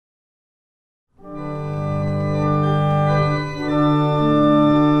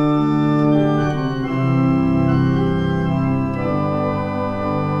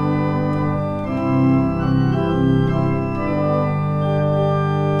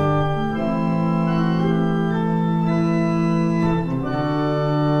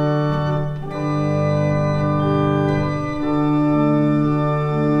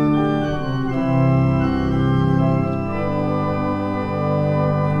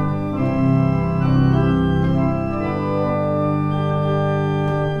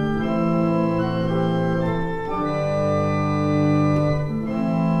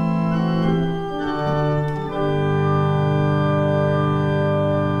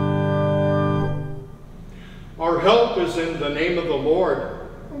help is in the name of the Lord,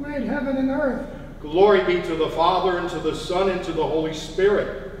 who made heaven and earth. Glory be to the Father, and to the Son, and to the Holy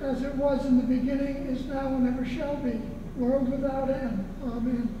Spirit. As it was in the beginning, is now, and ever shall be, world without end.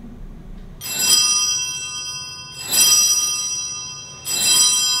 Amen.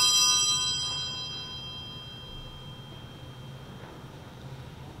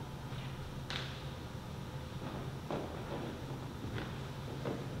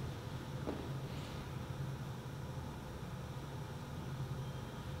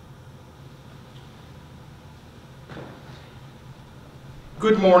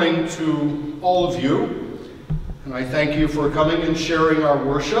 Good morning to all of you, and I thank you for coming and sharing our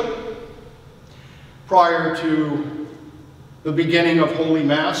worship. Prior to the beginning of Holy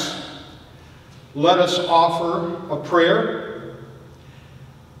Mass, let us offer a prayer,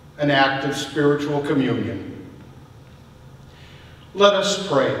 an act of spiritual communion. Let us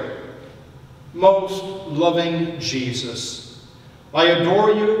pray. Most loving Jesus, I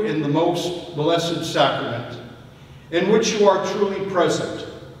adore you in the most blessed sacrament, in which you are truly present.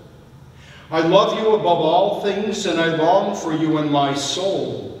 I love you above all things, and I long for you in my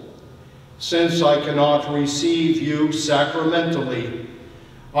soul. Since I cannot receive you sacramentally,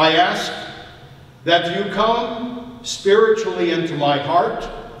 I ask that you come spiritually into my heart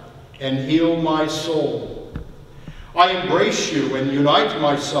and heal my soul. I embrace you and unite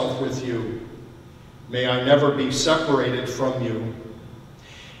myself with you. May I never be separated from you.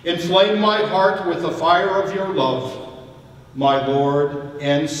 Inflame my heart with the fire of your love, my Lord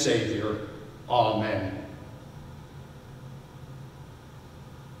and Savior. Amen.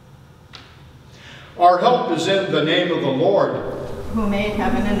 Our help is in the name of the Lord, who made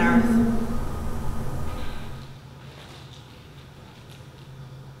heaven and earth.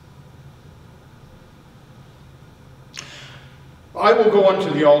 I will go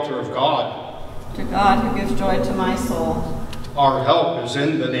unto the altar of God. To God who gives joy to my soul. Our help is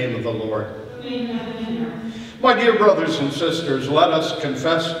in the name of the Lord. My dear brothers and sisters, let us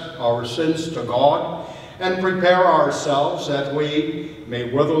confess our sins to God and prepare ourselves that we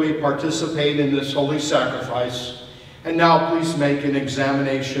may worthily participate in this holy sacrifice. And now please make an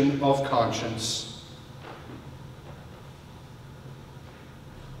examination of conscience.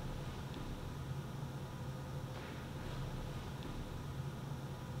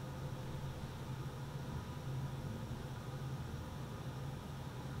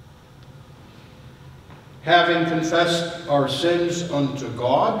 Having confessed our sins unto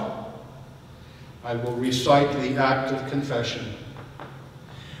God, I will recite the act of confession.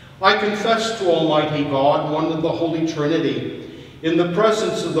 I confess to Almighty God, one of the Holy Trinity, in the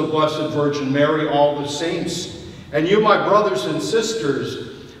presence of the Blessed Virgin Mary, all the saints, and you, my brothers and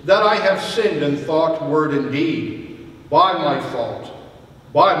sisters, that I have sinned in thought, word, and deed, by my fault,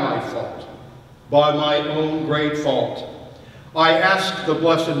 by my own great fault. I ask the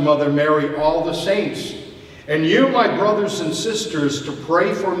Blessed Mother Mary, all the saints, and you, my brothers and sisters, to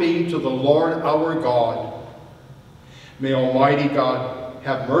pray for me to the Lord our God. May Almighty God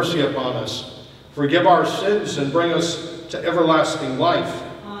have mercy upon us, forgive our sins, and bring us to everlasting life.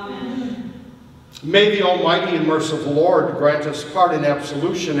 Amen. May the Almighty and merciful Lord grant us pardon,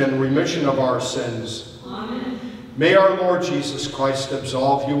 absolution, and remission of our sins. Amen. May our Lord Jesus Christ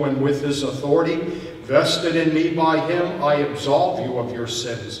absolve you, and with his authority vested in me by him, I absolve you of your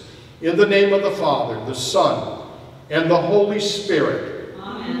sins. In the name of the Father, the Son, and the Holy Spirit.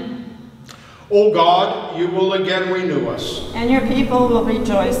 Amen. O God, you will again renew us. And your people will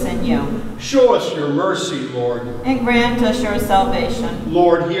rejoice in you. Show us your mercy, Lord. And grant us your salvation.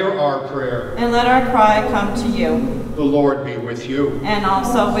 Lord, hear our prayer. And let our cry come to you. The Lord be with you. And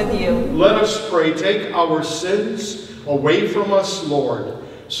also with you. Let us pray. Take our sins away from us, Lord,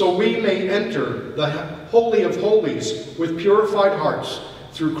 so we may enter the Holy of Holies with purified hearts,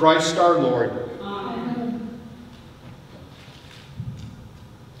 through Christ our Lord. Amen.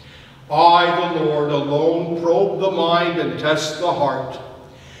 I, the Lord, alone probe the mind and test the heart,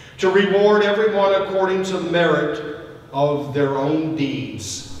 to reward everyone according to the merit of their own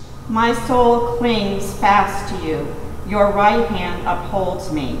deeds. My soul clings fast to you. Your right hand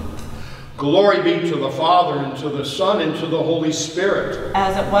upholds me. Glory be to the Father, and to the Son, and to the Holy Spirit.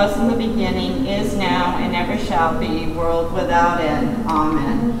 As it was in the beginning, is now, and ever shall be, world without end.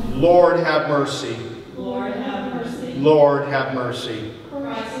 Amen. Lord, have mercy. Lord, have mercy. Lord, have mercy.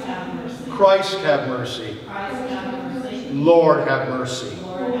 Christ, have mercy. Christ, have mercy. Christ, have mercy. Lord, have mercy.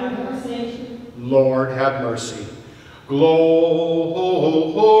 Lord, have mercy. Lord, have mercy. Glory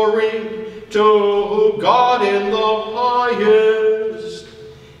to God in the highest,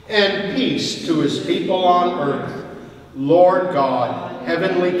 and peace to his people on earth. Lord God,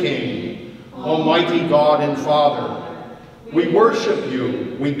 heavenly King, Almighty God and Father, we worship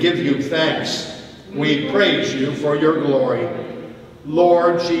you, we give you thanks, we praise you for your glory.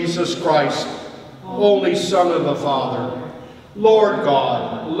 Lord Jesus Christ, Holy Son of the Father, Lord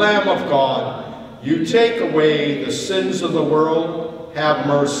God, Lamb of God, you take away the sins of the world, have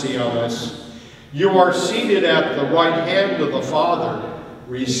mercy on us. You are seated at the right hand of the Father,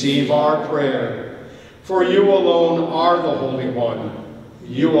 receive our prayer. For you alone are the Holy One.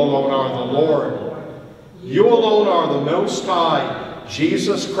 You alone are the Lord. You alone are the Most High,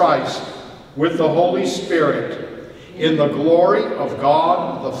 Jesus Christ, with the Holy Spirit, in the glory of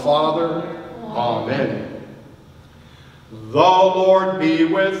God the Father. Amen. The Lord be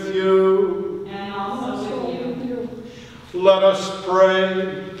with you. And also with you. Let us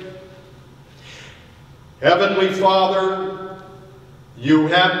pray. Heavenly Father, you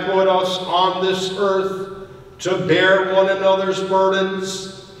have put us on this earth to bear one another's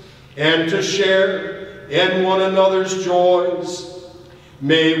burdens and to share in one another's joys.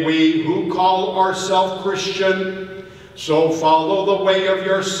 May we who call ourselves Christian so follow the way of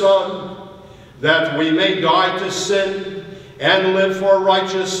your Son, that we may die to sin and live for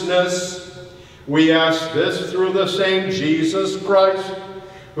righteousness. We ask this through the same Jesus Christ,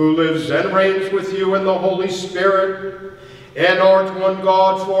 who lives and reigns with you in the Holy Spirit, and art one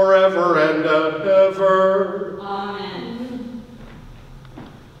God forever and ever. Amen.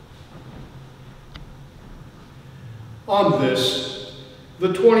 On this, the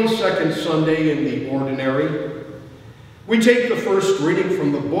 22nd Sunday in the Ordinary, we take the first reading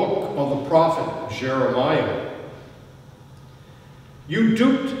from the book of the prophet Jeremiah. You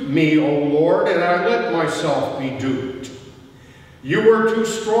duped me, O Lord, and I let myself be duped. You were too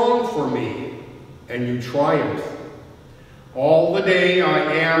strong for me, and you triumphed. All the day I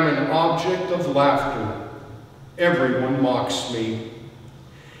am an object of laughter. Everyone mocks me.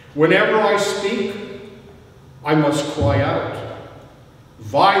 Whenever I speak, I must cry out.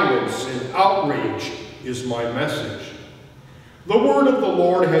 Violence and outrage is my message. The word of the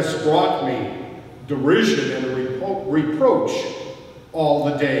Lord has brought me derision and reproach all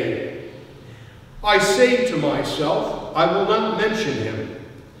the day. I say to myself, I will not mention him.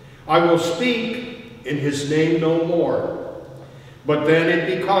 I will speak in his name no more. But then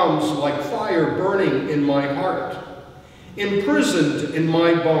it becomes like fire burning in my heart, imprisoned in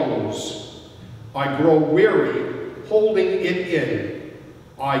my bones. I grow weary holding it in.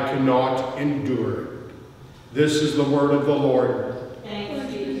 I cannot endure it. This is the word of the Lord.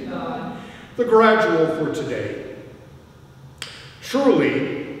 Thanks be to God. The gradual for today.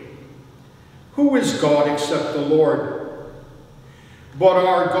 Truly, who is God except the Lord? But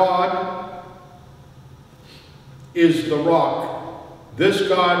our God is the rock. This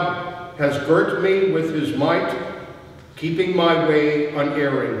God has girt me with his might, keeping my way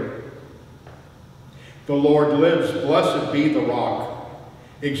unerring. The Lord lives, blessed be the rock.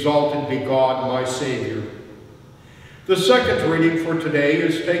 Exalted be God, my Savior. The second reading for today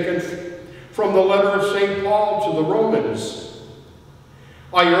is taken from the letter of St. Paul to the Romans.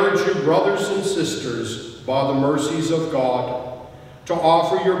 I urge you, brothers and sisters, by the mercies of God, to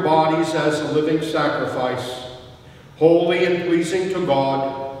offer your bodies as a living sacrifice, holy and pleasing to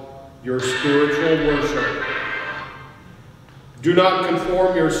God, your spiritual worship. Do not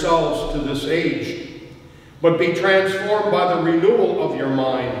conform yourselves to this age, but be transformed by the renewal of your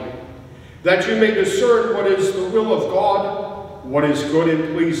mind, that you may discern what is the will of God, what is good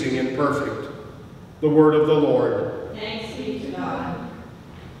and pleasing and perfect. The word of the Lord. Thanks be to God.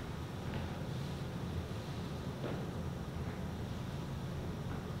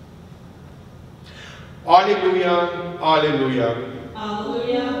 Alleluia, alleluia.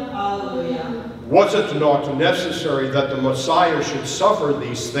 Alleluia, alleluia. Was it not necessary that the Messiah should suffer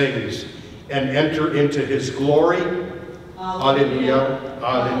these things and enter into his glory? Alleluia,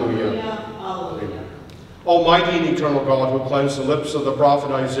 alleluia. Alleluia. Almighty and eternal God, who cleansed the lips of the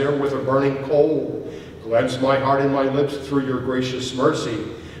prophet Isaiah with a burning coal, cleanse my heart and my lips through your gracious mercy,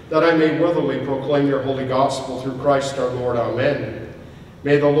 that I may worthily proclaim your holy gospel through Christ our Lord. Amen.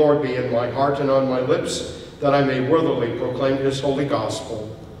 May the Lord be in my heart and on my lips, that I may worthily proclaim his holy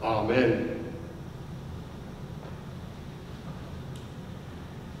gospel. Amen.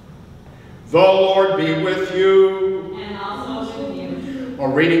 The Lord be with you. And also with you. A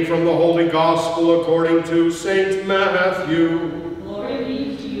reading from the Holy Gospel according to St. Matthew. Glory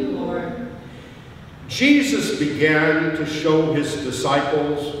be to you, Lord. Jesus began to show his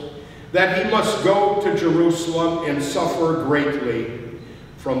disciples that he must go to Jerusalem and suffer greatly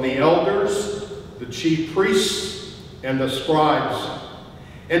from the elders, the chief priests, and the scribes,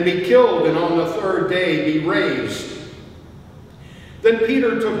 and be killed, and on the third day be raised. Then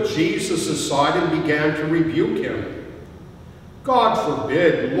Peter took Jesus aside and began to rebuke him. God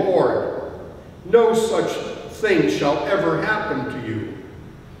forbid, Lord, no such thing shall ever happen to you.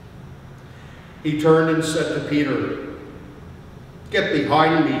 He turned and said to Peter, Get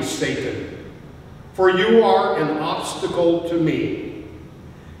behind me, Satan, for you are an obstacle to me.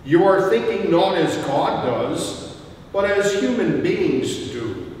 You are thinking not as God does, but as human beings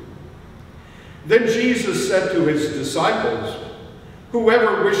do. Then Jesus said to his disciples,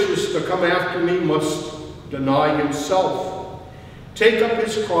 Whoever wishes to come after me must deny himself, take up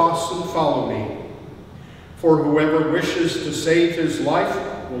his cross and follow me. For whoever wishes to save his life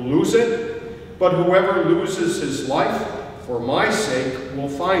will lose it, but whoever loses his life for my sake will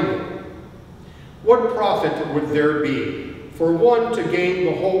find it. What profit would there be for one to gain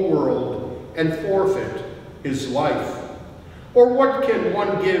the whole world and forfeit his life? Or what can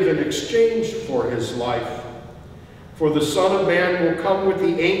one give in exchange for his life? For the Son of Man will come with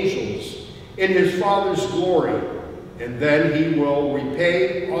the angels in his Father's glory, and then he will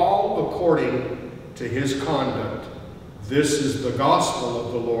repay all according to his conduct. This is the gospel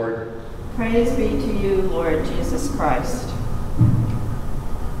of the Lord. Praise be to you, Lord Jesus Christ.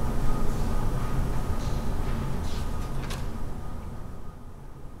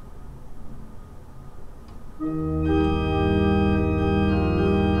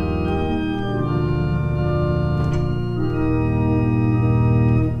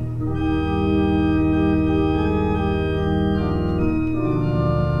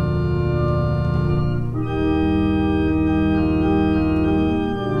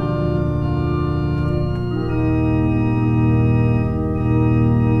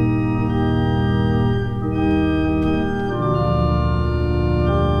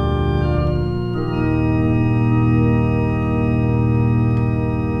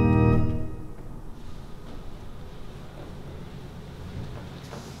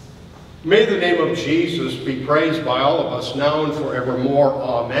 May the name of Jesus be praised by all of us now and forevermore.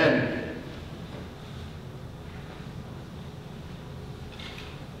 Amen.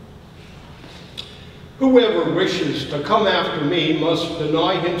 Whoever wishes to come after me must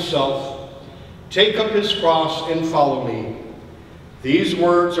deny himself, take up his cross, and follow me. These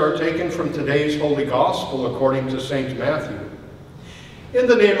words are taken from today's Holy Gospel according to St. Matthew. In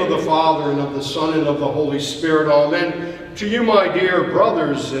the name of the Father, and of the Son, and of the Holy Spirit, amen. To you, my dear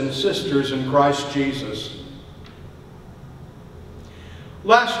brothers and sisters in Christ Jesus.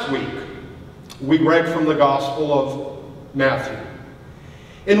 Last week, we read from the Gospel of Matthew,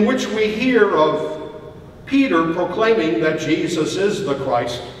 in which we hear of Peter proclaiming that Jesus is the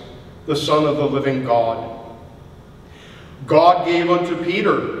Christ, the Son of the living God. God gave unto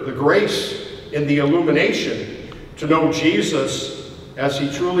Peter the grace in the illumination to know Jesus as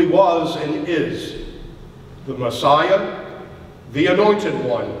he truly was and is, the Messiah, the Anointed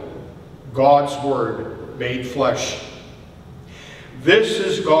One, God's Word made flesh. This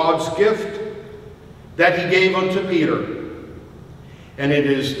is God's gift that he gave unto Peter, and it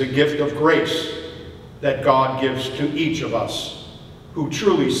is the gift of grace that God gives to each of us who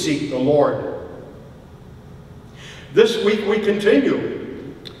truly seek the Lord. This week we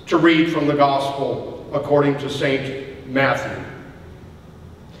continue to read from the Gospel according to St. Matthew.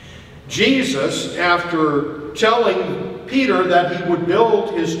 Jesus, after telling Peter that he would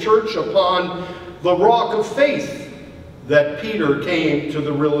build his church upon the rock of faith, that Peter came to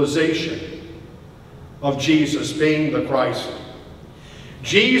the realization of Jesus being the Christ.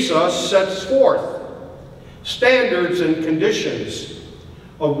 Jesus sets forth standards and conditions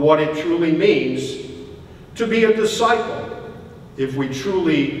of what it truly means to be a disciple if we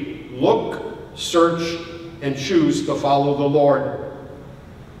truly look, search, and choose to follow the Lord.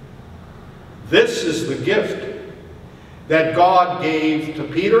 This is the gift that God gave to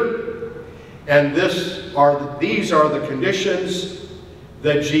Peter, and these are the conditions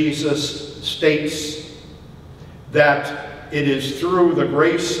that Jesus states, that it is through the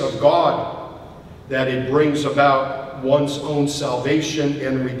grace of God that it brings about one's own salvation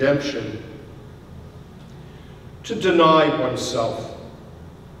and redemption. To deny oneself.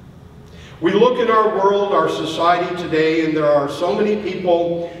 We look in our world, our society today, and there are so many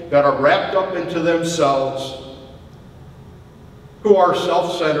people that are wrapped up into themselves, who are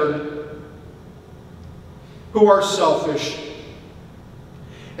self-centered, who are selfish,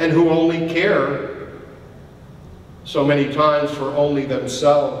 and who only care so many times for only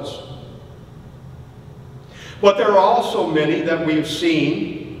themselves. But there are also many that we've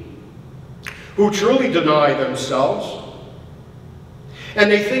seen who truly deny themselves, and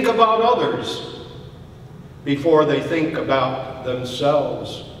they think about others before they think about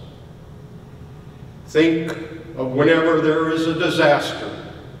themselves. Think whenever there is a disaster,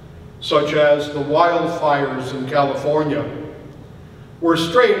 such as the wildfires in California, where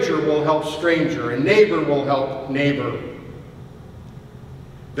stranger will help stranger and neighbor will help neighbor.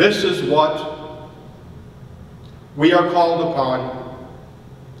 This is what we are called upon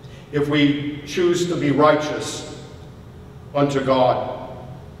if we choose to be righteous unto God.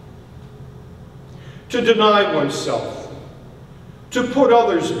 To deny oneself, to put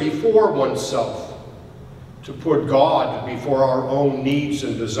others before oneself, to put God before our own needs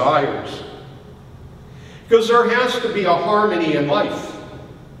and desires. Because there has to be a harmony in life.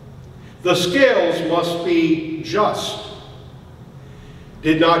 The scales must be just.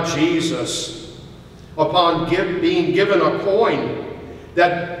 Did not Jesus, upon being given a coin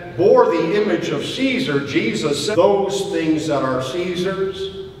that bore the image of Caesar, Jesus said, "Those things that are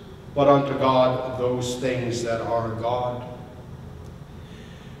Caesar's, but unto God those things that are God."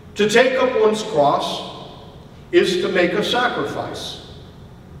 To take up one's cross is to make a sacrifice,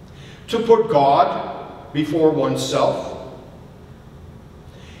 to put God before oneself.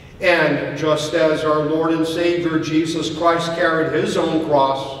 And just as our Lord and Savior Jesus Christ carried his own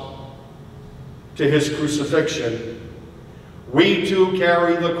cross to his crucifixion, we too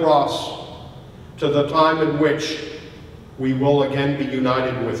carry the cross to the time in which we will again be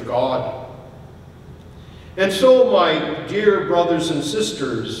united with God. And so, my dear brothers and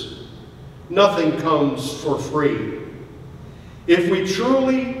sisters, nothing comes for free. If we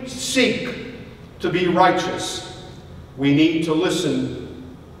truly seek to be righteous, we need to listen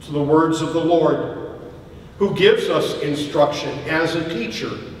to the words of the Lord, who gives us instruction as a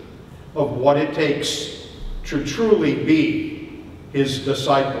teacher of what it takes to truly be his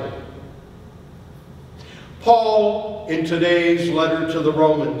disciple. Paul, in today's letter to the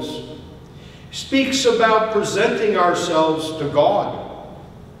Romans, speaks about presenting ourselves to God,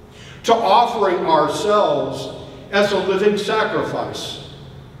 to offering ourselves as a living sacrifice,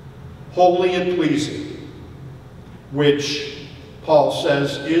 holy and pleasing, which Paul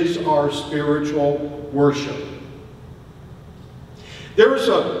says is our spiritual worship. There is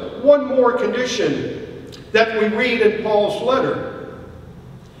one more condition that we read in Paul's letter.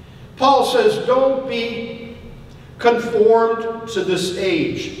 Paul says, don't be conformed to this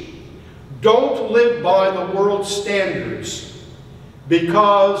age. Don't live by the world's standards,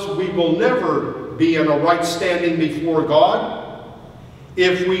 because we will never be in a right standing before God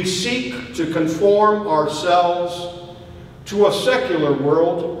if we seek to conform ourselves to a secular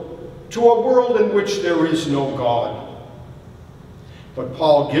world, to a world in which there is no God. But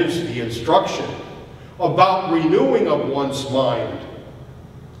Paul gives the instruction about renewing of one's mind,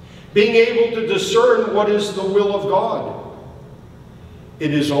 being able to discern what is the will of God.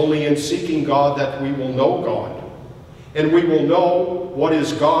 It is only in seeking God that we will know God, and we will know what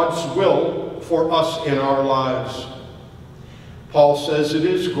is God's will for us in our lives. Paul says it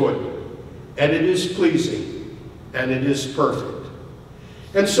is good, and it is pleasing, and it is perfect.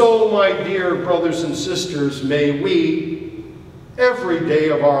 And so, my dear brothers and sisters, may we, every day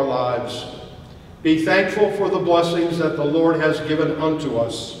of our lives, be thankful for the blessings that the Lord has given unto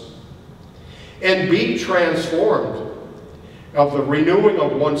us, and be transformed of the renewing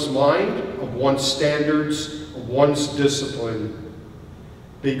of one's mind, of one's standards, of one's discipline,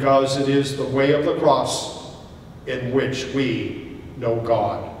 because it is the way of the cross in which we know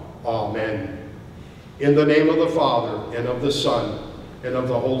God. Amen. In the name of the Father, and of the Son, and of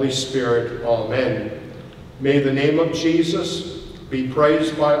the Holy Spirit. Amen. May the name of Jesus be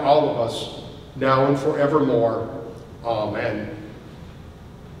praised by all of us, now and forevermore. Amen.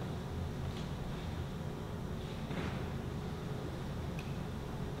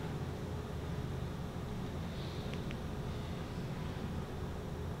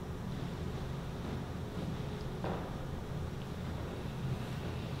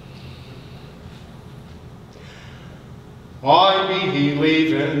 I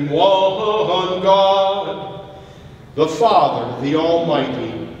believe in one God, the Father, the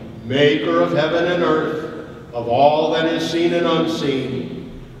Almighty, maker of heaven and earth, of all that is seen and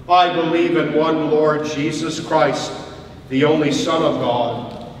unseen. I believe in one Lord Jesus Christ, the only Son of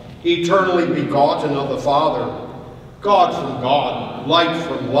God, eternally begotten of the Father, God from God, light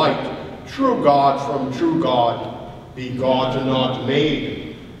from light, true God from true God, begotten, not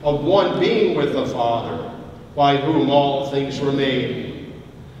made, of one being with the Father, by whom all things were made.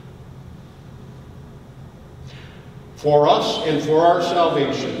 For us and for our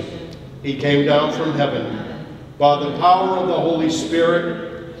salvation, he came down from heaven. By the power of the Holy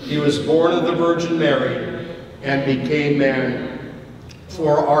Spirit, he was born of the Virgin Mary and became man.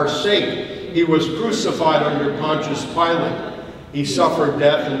 For our sake, he was crucified under Pontius Pilate. He suffered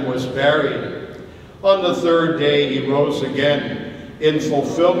death and was buried. On the third day he rose again in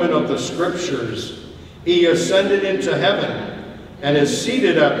fulfillment of the Scriptures. He ascended into heaven and is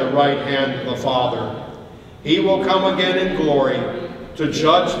seated at the right hand of the Father. He will come again in glory to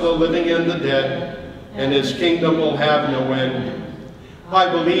judge the living and the dead, and his kingdom will have no end. I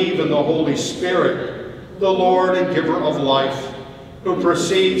believe in the Holy Spirit, the Lord and giver of life, who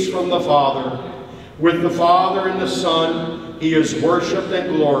proceeds from the Father. With the Father and the Son, he is worshipped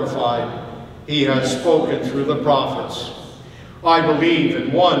and glorified. He has spoken through the prophets. I believe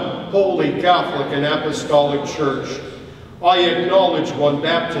in one holy Catholic and Apostolic Church. I acknowledge one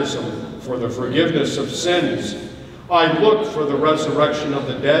baptism for the forgiveness of sins. I look for the resurrection of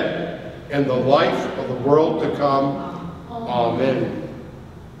the dead and the life of the world to come. Amen.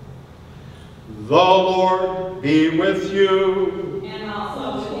 The Lord be with you. And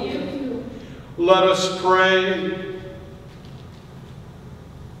also with you. Let us pray.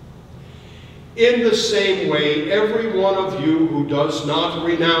 In the same way, every one of you who does not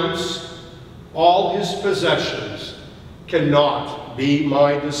renounce all his possessions cannot be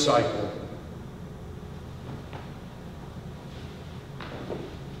my disciple.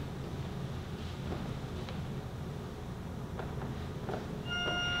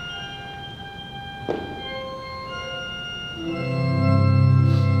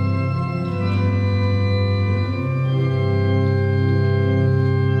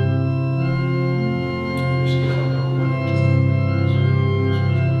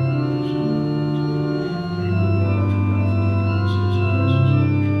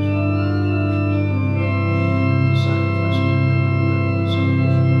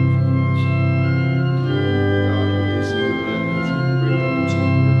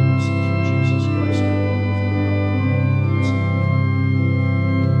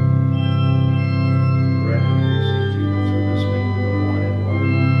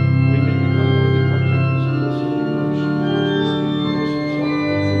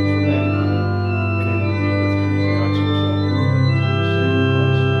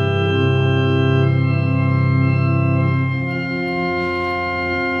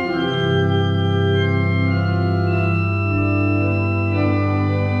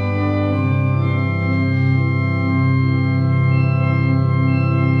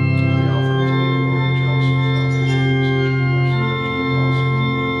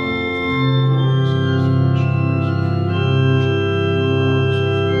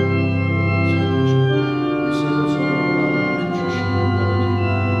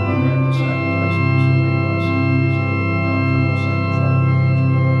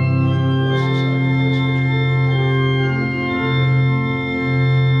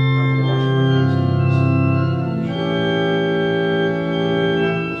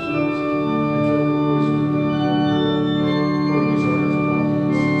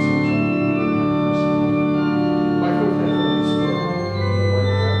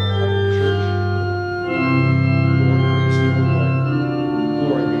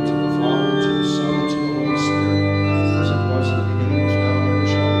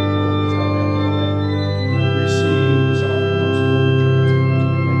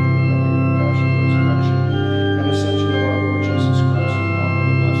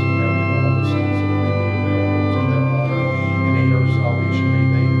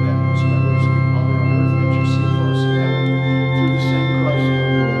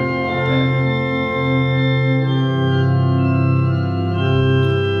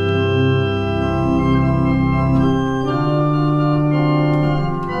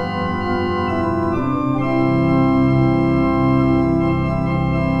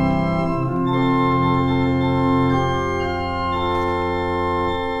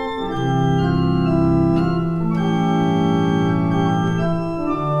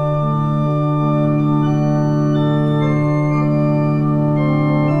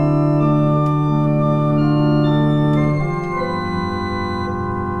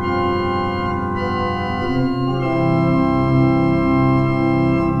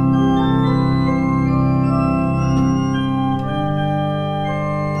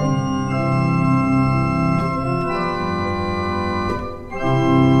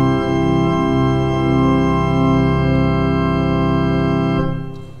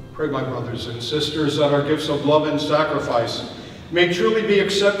 And sisters, that our gifts of love and sacrifice may truly be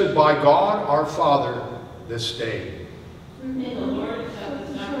accepted by God our Father this day. May the Lord accept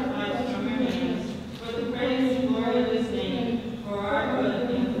the sacrifice from your hands for the praise and glory of his name, for our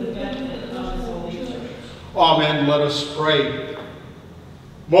good and for the benefit of his holy church. Amen. Let us pray.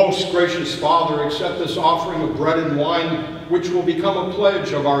 Most gracious Father, accept this offering of bread and wine, which will become a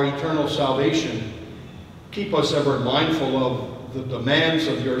pledge of our eternal salvation. Keep us ever mindful of the demands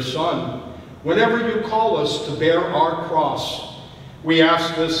of your Son, whenever you call us to bear our cross. We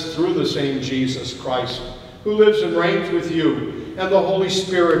ask this through the same Jesus Christ, who lives and reigns with you and the Holy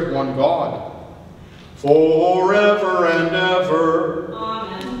Spirit, one God, forever and ever.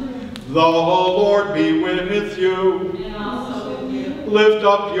 Amen. The Lord be with you. And also with you. Lift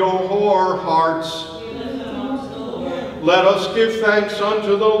up your hearts. We lift them up to the Lord. Let us give thanks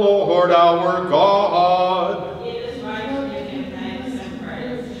unto the Lord our God. It is right to give him thanks and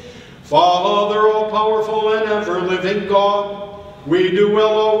praise. Father, all-powerful and ever-living God, we do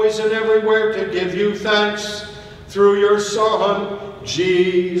well always and everywhere to give you thanks through your Son,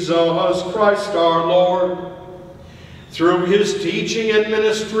 Jesus Christ our Lord. Through his teaching and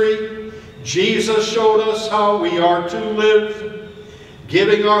ministry, Jesus showed us how we are to live,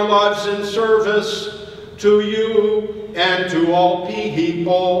 giving our lives in service to you and to all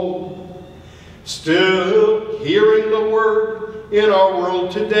people. Still hearing the word in our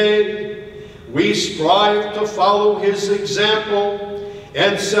world today, we strive to follow his example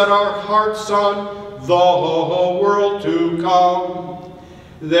and set our hearts on the world to come.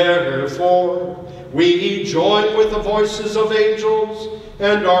 Therefore, we join with the voices of angels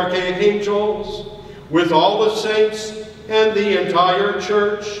and archangels, with all the saints and the entire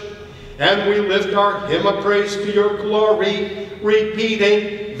church, and we lift our hymn of praise to your glory,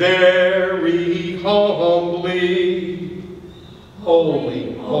 repeating very humbly,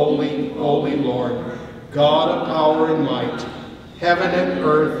 Holy, holy, holy Lord, God of power and might, heaven and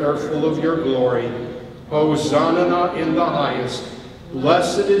earth are full of your glory. Hosanna in the highest.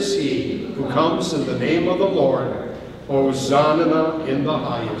 Blessed is he who comes in the name of the Lord. Hosanna in the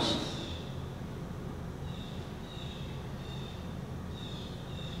highest.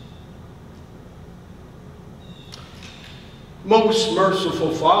 Most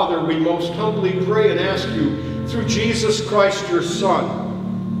merciful Father, we most humbly pray and ask you, through Jesus Christ, your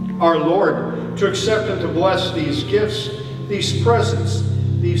Son, our Lord, to accept and to bless these gifts, these presents,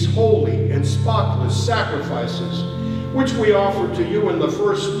 these holy and spotless sacrifices, which we offer to you in the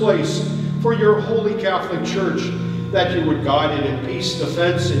first place for your holy Catholic Church, that you would guide it in peace,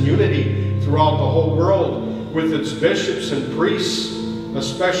 defense, and unity throughout the whole world, with its bishops and priests,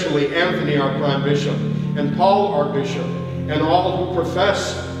 especially Anthony, our Prime Bishop, and Paul, our Bishop, and all who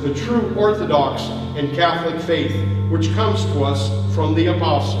profess the true Orthodox and Catholic faith, which comes to us from the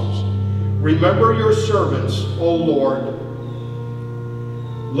apostles. Remember your servants, O Lord.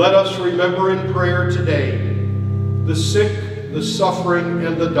 Let us remember in prayer today the sick, the suffering,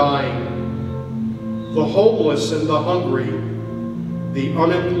 and the dying, the homeless and the hungry, the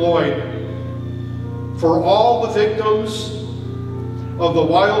unemployed, for all the victims of the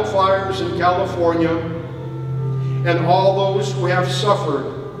wildfires in California, and all those who have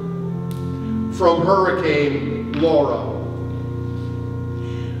suffered from Hurricane Laura.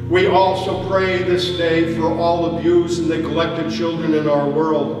 We also pray this day for all abused and neglected children in our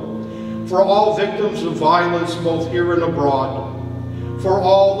world, for all victims of violence both here and abroad, for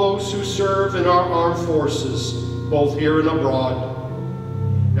all those who serve in our armed forces both here and abroad,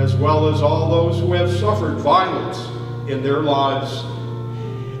 as well as all those who have suffered violence in their lives,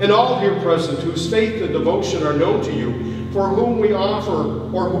 and all here present whose faith and devotion are known to you, for whom we offer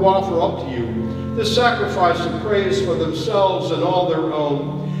or who offer up to you the sacrifice of praise for themselves and all their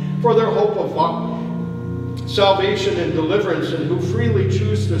own, for their hope of salvation and deliverance, and who freely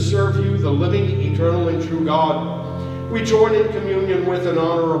choose to serve you, the living, eternal, and true God. We join in communion with and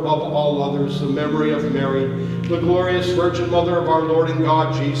honor above all others the memory of Mary, the glorious Virgin Mother of our Lord and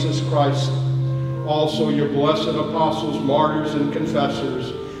God, Jesus Christ. Also your blessed apostles, martyrs, and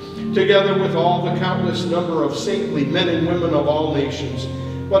confessors, together with all the countless number of saintly men and women of all nations,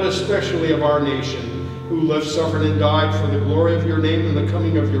 but especially of our nation, who lived, suffered, and died for the glory of your name and the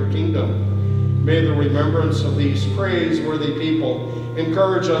coming of your kingdom. May the remembrance of these praiseworthy people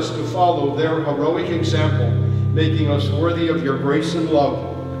encourage us to follow their heroic example, making us worthy of your grace and love.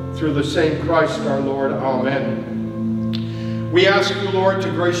 Through the same Christ our Lord. Amen. We ask you, Lord, to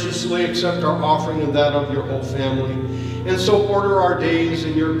graciously accept our offering and that of your whole family, and so order our days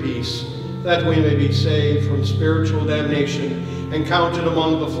in your peace, that we may be saved from spiritual damnation and counted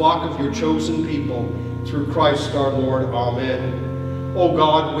among the flock of your chosen people, through Christ our Lord. Amen. O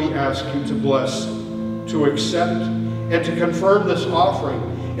God, we ask you to bless, to accept, and to confirm this offering,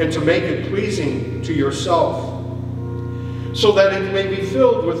 and to make it pleasing to yourself, so that it may be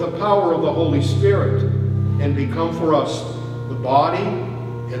filled with the power of the Holy Spirit, and become for us the body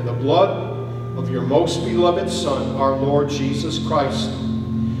and the blood of your most beloved Son, our Lord Jesus Christ,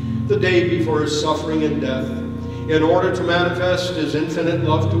 the day before his suffering and death, in order to manifest his infinite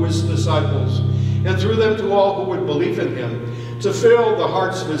love to his disciples, and through them to all who would believe in him, to fill the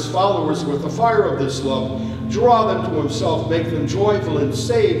hearts of his followers with the fire of this love, draw them to himself, make them joyful, and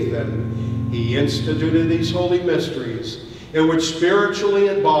save them, he instituted these holy mysteries, in which spiritually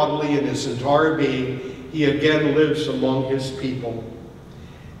and bodily in his entire being, he again lives among his people.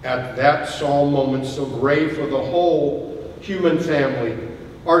 At that solemn moment so grave for the whole human family,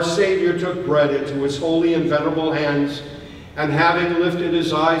 our Savior took bread into his holy and venerable hands, and having lifted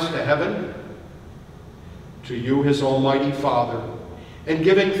his eyes to heaven, to you, his almighty Father, and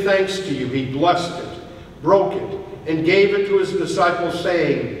giving thanks to you, he blessed it, broke it, and gave it to his disciples,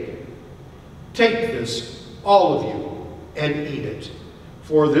 saying, "Take this, all of you, and eat it,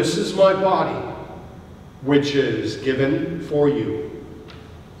 for this is my body, which is given for you."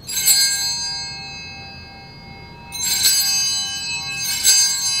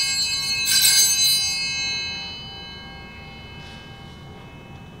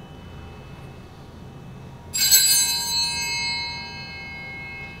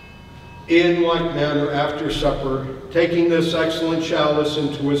 In like manner, after supper, taking this excellent chalice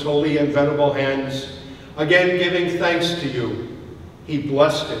into his holy and venerable hands, again giving thanks to you, he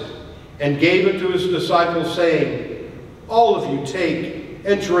blessed it and gave it to his disciples, saying, "All of you take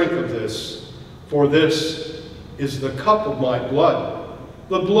and drink of this, for this is the cup of my blood,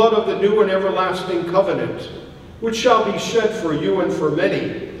 the blood of the new and everlasting covenant, which shall be shed for you and for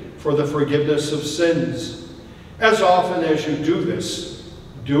many for the forgiveness of sins. As often as you do this,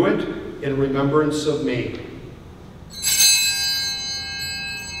 do it in remembrance of me."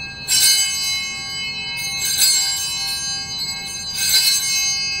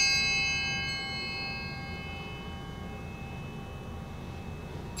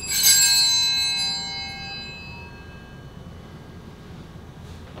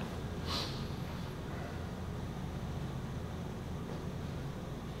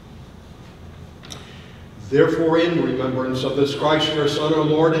 Therefore, in remembrance of this Christ, your Son, our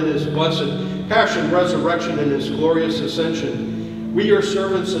Lord, and his blessed passion, resurrection, and his glorious ascension, we, your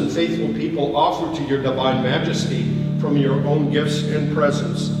servants and faithful people, offer to your divine majesty from your own gifts and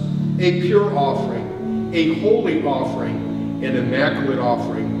presents a pure offering, a holy offering, an immaculate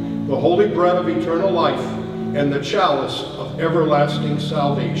offering, the holy bread of eternal life, and the chalice of everlasting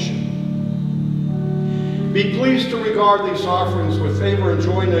salvation. Be pleased to regard these offerings with favor and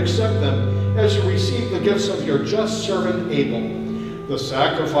joy, and accept them as you receive the gifts of your just servant Abel, the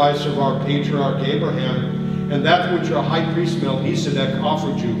sacrifice of our patriarch Abraham, and that which your high priest Melchizedek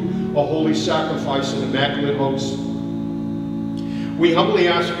offered you, a holy sacrifice and immaculate host. We humbly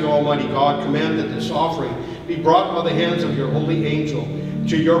ask you, Almighty God, command that this offering be brought by the hands of your holy angel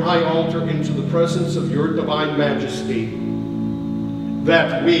to your high altar into the presence of your divine majesty,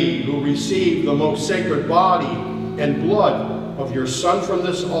 that we who receive the most sacred body and blood of your Son from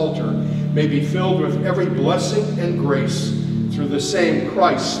this altar may be filled with every blessing and grace through the same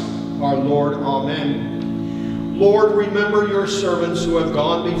Christ our Lord. Amen. Lord, remember your servants who have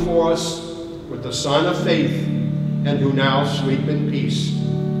gone before us with the sign of faith and who now sleep in peace.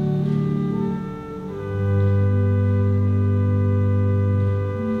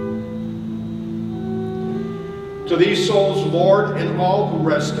 To these souls, Lord, and all who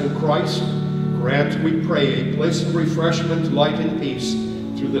rest in Christ, grant, we pray, a place of refreshment, light, and peace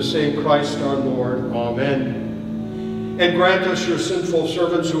through the same Christ our Lord. Amen. And grant us, your sinful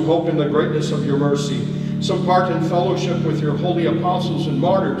servants who hope in the greatness of your mercy, some part in fellowship with your holy apostles and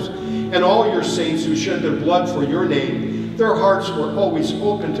martyrs, and all your saints who shed their blood for your name. Their hearts were always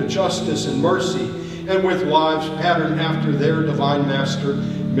open to justice and mercy, and with lives patterned after their divine Master,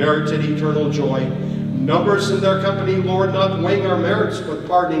 merited eternal joy. Number us in their company, Lord, not weighing our merits, but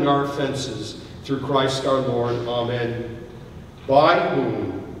pardoning our offenses. Through Christ our Lord. Amen. By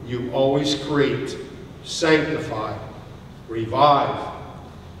whom you always create, sanctify, revive,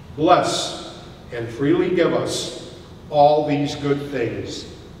 bless, and freely give us all these good things.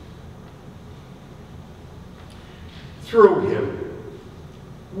 Through him,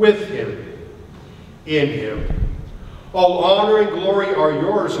 with him, in him. All honor and glory are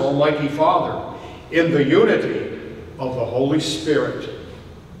yours, Almighty Father, in the unity of the Holy Spirit.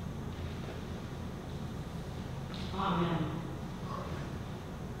 Amen.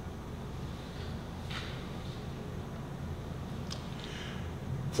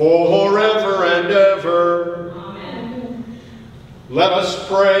 Forever and ever. Amen. Let us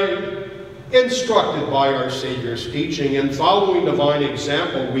pray. Instructed by our Savior's teaching and following divine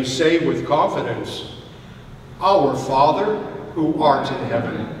example, we say with confidence, Our Father, who art in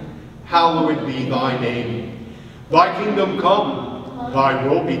heaven, hallowed be thy name. Thy kingdom come, thy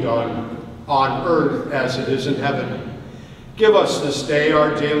will be done, on earth as it is in heaven. Give us this day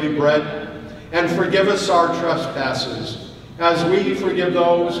our daily bread, and forgive us our trespasses, as we forgive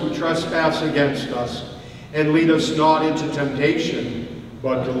those who trespass against us. And lead us not into temptation,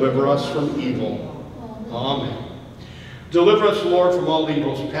 but deliver us from evil. Amen. Deliver us, Lord, from all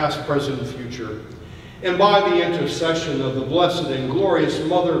evils, past, present, and future. And by the intercession of the blessed and glorious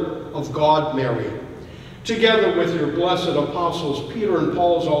Mother of God, Mary, together with your blessed apostles, Peter and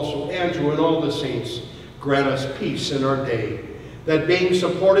Paul, also Andrew, and all the saints, grant us peace in our day, that being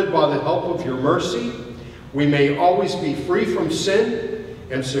supported by the help of your mercy, we may always be free from sin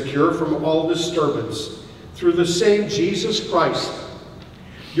and secure from all disturbance, through the same Jesus Christ,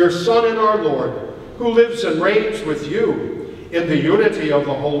 your Son and our Lord, who lives and reigns with you in the unity of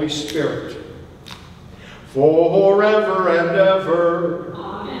the Holy Spirit, forever and ever.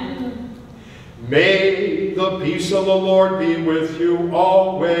 Amen. May the peace of the Lord be with you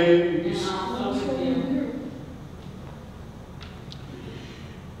always. And also with you.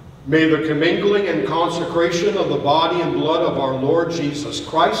 May the commingling and consecration of the body and blood of our Lord Jesus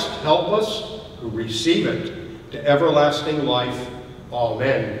Christ help us who receive it to everlasting life.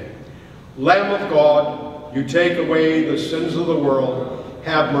 Amen. Lamb of God, you take away the sins of the world,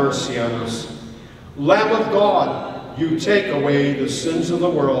 have mercy on us. Lamb of God, you take away the sins of the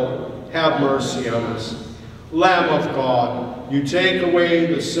world, have mercy on us. Lamb of God, you take away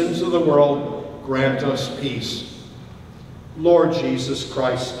the sins of the world, grant us peace. Lord Jesus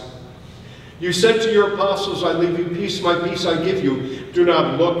Christ, you said to your apostles, I leave you peace, my peace I give you. Do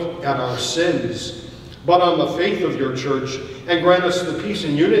not look at our sins, but on the faith of your church, and grant us the peace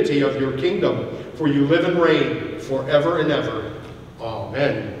and unity of your kingdom, for you live and reign forever and ever.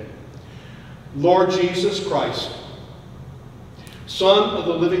 Amen. Lord Jesus Christ, Son of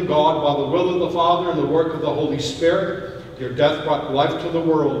the living God, by the will of the Father and the work of the Holy Spirit, your death brought life to the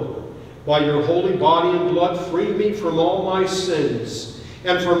world. By your holy body and blood, free me from all my sins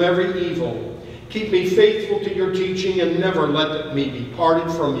and from every evil. Keep me faithful to your teaching, and never let me be parted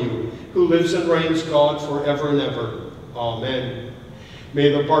from you, who lives and reigns God forever and ever. Amen.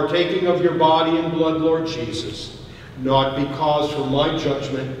 May the partaking of your body and blood, Lord Jesus, not be cause for my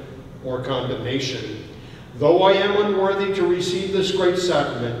judgment or condemnation. Though I am unworthy to receive this great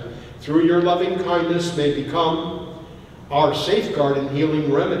sacrament, through your loving kindness may become our safeguard and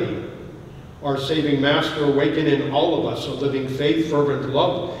healing remedy. Our saving Master, awaken in all of us a living faith, fervent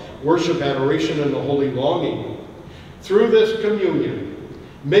love, worship, adoration, and a holy longing. Through this communion,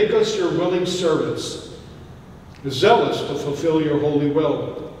 make us your willing servants, zealous to fulfill your holy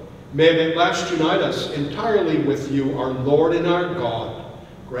will. May it at last unite us entirely with you, our Lord and our God.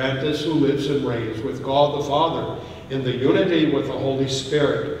 Grant us, who lives and reigns with God the Father, in the unity with the Holy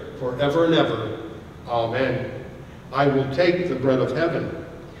Spirit, forever and ever. Amen. I will take the bread of heaven,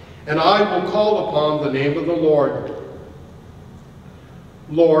 and I will call upon the name of the Lord.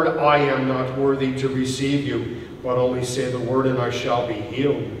 Lord, I am not worthy to receive you, but only say the word and I shall be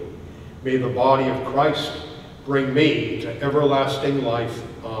healed. May the body of Christ bring me to everlasting life.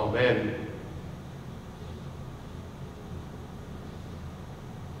 Amen.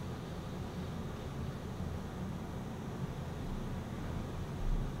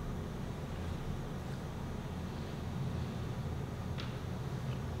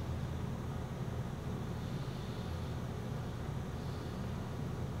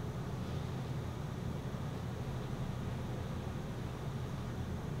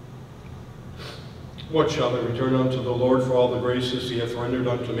 What shall I return unto the Lord for all the graces he hath rendered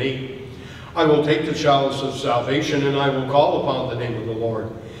unto me? I will take the chalice of salvation, and I will call upon the name of the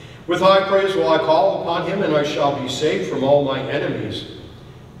Lord. With high praise will I call upon him, and I shall be saved from all my enemies.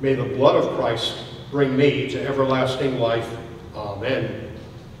 May the blood of Christ bring me to everlasting life. Amen.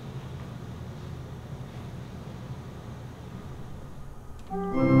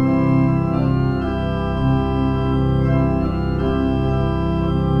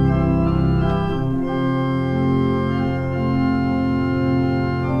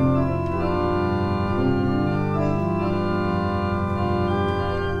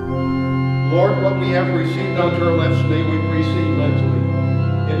 Lord, what we have received unto our lips, may we receive mentally.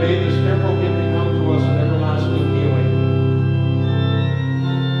 And may this temporal gift become to us an everlasting healing.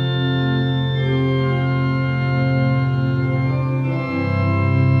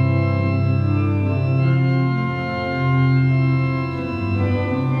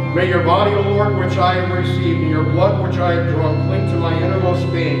 May your body, O Lord, which I have received, and your blood which I have drunk, cling to my innermost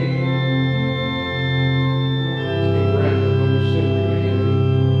being.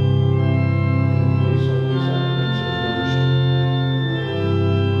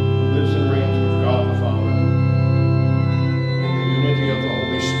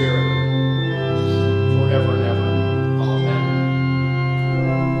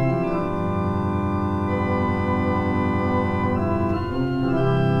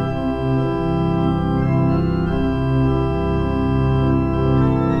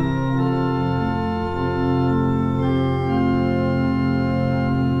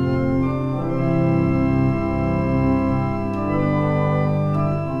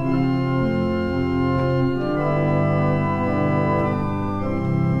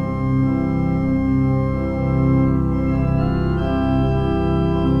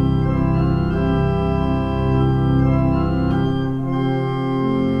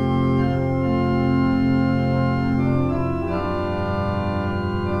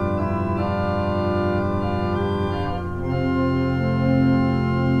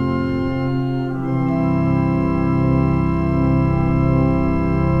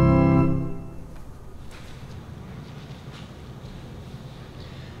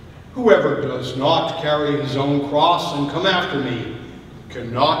 Whoever does not carry his own cross and come after me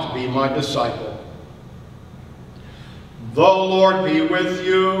cannot be my disciple. The Lord be with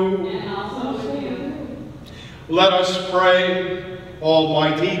you. And also with you. Let us pray.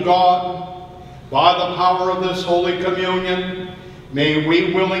 Almighty God, by the power of this Holy Communion, may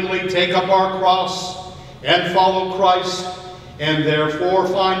we willingly take up our cross and follow Christ, and therefore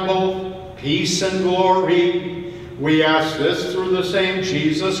find both peace and glory. We ask this through the same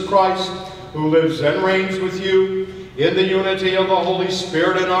Jesus Christ, who lives and reigns with you in the unity of the Holy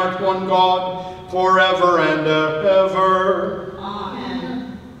Spirit and art one God, forever and ever.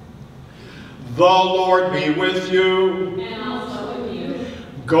 Amen. The Lord be with you. And also with you.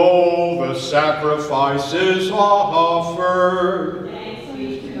 Go, the sacrifices offered. Thanks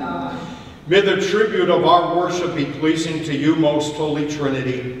be to God. May the tribute of our worship be pleasing to you, most holy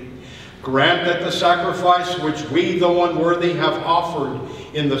Trinity. Grant that the sacrifice which we, though unworthy, have offered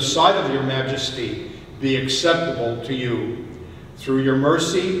in the sight of your majesty be acceptable to you. Through your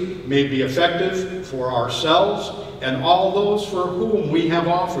mercy may be effective for ourselves and all those for whom we have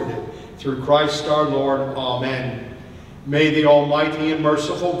offered it. Through Christ our Lord. Amen. May the Almighty and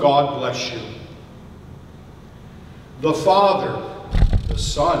merciful God bless you. The Father, the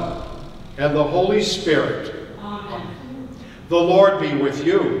Son, and the Holy Spirit. Amen. The Lord be with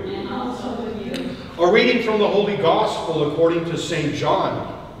you. And also with you. A reading from the Holy Gospel according to St.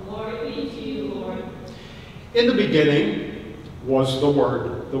 John. Glory be to you, Lord. In the beginning was the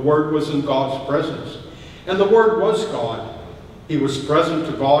Word. The Word was in God's presence, and the Word was God. He was present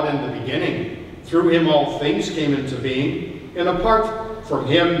to God in the beginning. Through him all things came into being, and apart from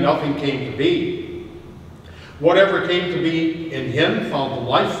him nothing came to be. Whatever came to be in him found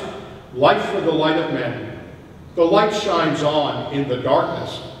life for the light of men. The light shines on in the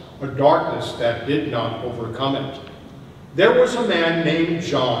darkness, a darkness that did not overcome it. There was a man named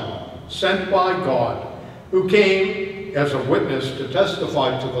John, sent by God, who came as a witness to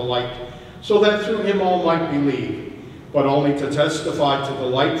testify to the light, so that through him all might believe, but only to testify to the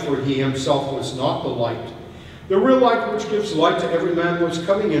light, for he himself was not the light. The real light which gives light to every man was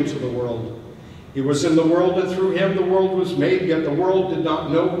coming into the world. He was in the world, and through him the world was made, yet the world did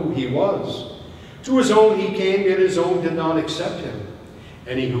not know who he was. To his own he came, yet his own did not accept him.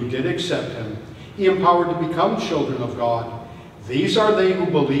 Any who did accept him, he empowered to become children of God. These are they who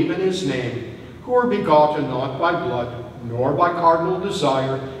believe in his name, who are begotten not by blood, nor by carnal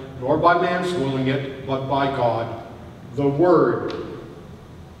desire, nor by man's willing it, but by God. The Word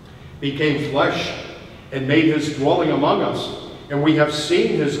became flesh and made his dwelling among us, and we have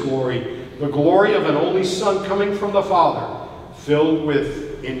seen his glory, the glory of an only Son coming from the Father, filled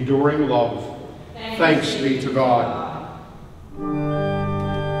with enduring love. Thanks be to God.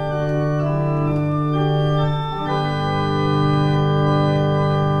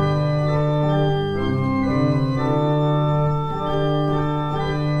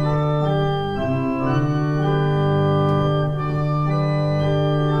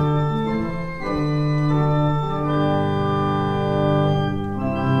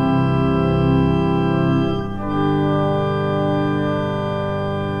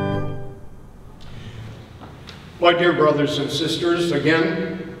 My dear brothers and sisters,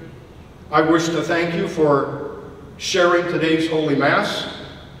 again, I wish to thank you for sharing today's Holy Mass.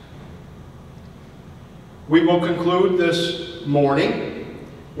 We will conclude this morning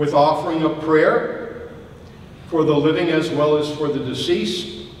with offering up prayer for the living as well as for the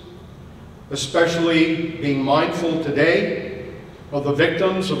deceased, especially being mindful today of the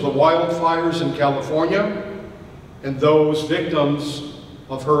victims of the wildfires in California and those victims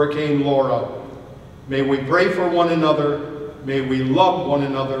of Hurricane Laura. May we pray for one another, may we love one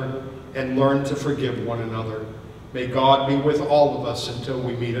another, and learn to forgive one another. May God be with all of us until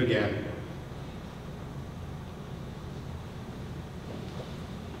we meet again.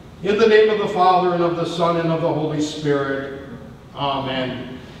 In the name of the Father, and of the Son, and of the Holy Spirit.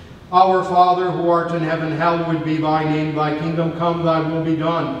 Amen. Our Father, who art in heaven, hallowed be thy name. Thy kingdom come, thy will be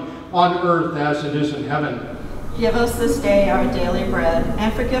done, on earth as it is in heaven. Give us this day our daily bread,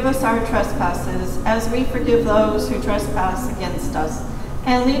 and forgive us our trespasses, as we forgive those who trespass against us.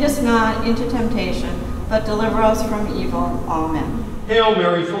 And lead us not into temptation, but deliver us from evil. Amen. Hail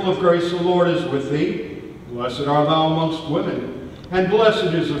Mary, full of grace, the Lord is with thee. Blessed art thou amongst women, and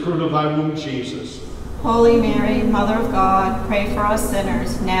blessed is the fruit of thy womb, Jesus. Holy Mary, Mother of God, pray for us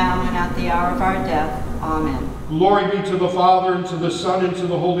sinners, now and at the hour of our death. Amen. Glory be to the Father, and to the Son, and to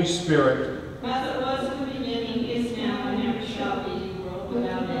the Holy Spirit. As it was in the beginning, is now, and ever shall be, world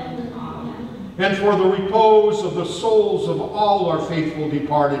without end. Amen. And for the repose of the souls of all our faithful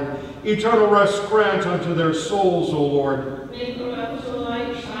departed, eternal rest grant unto their souls, O Lord. May perpetual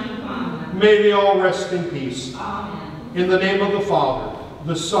light shine upon May they all rest in peace. Amen. In the name of the Father,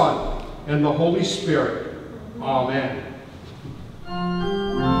 the Son, and the Holy Spirit. Amen.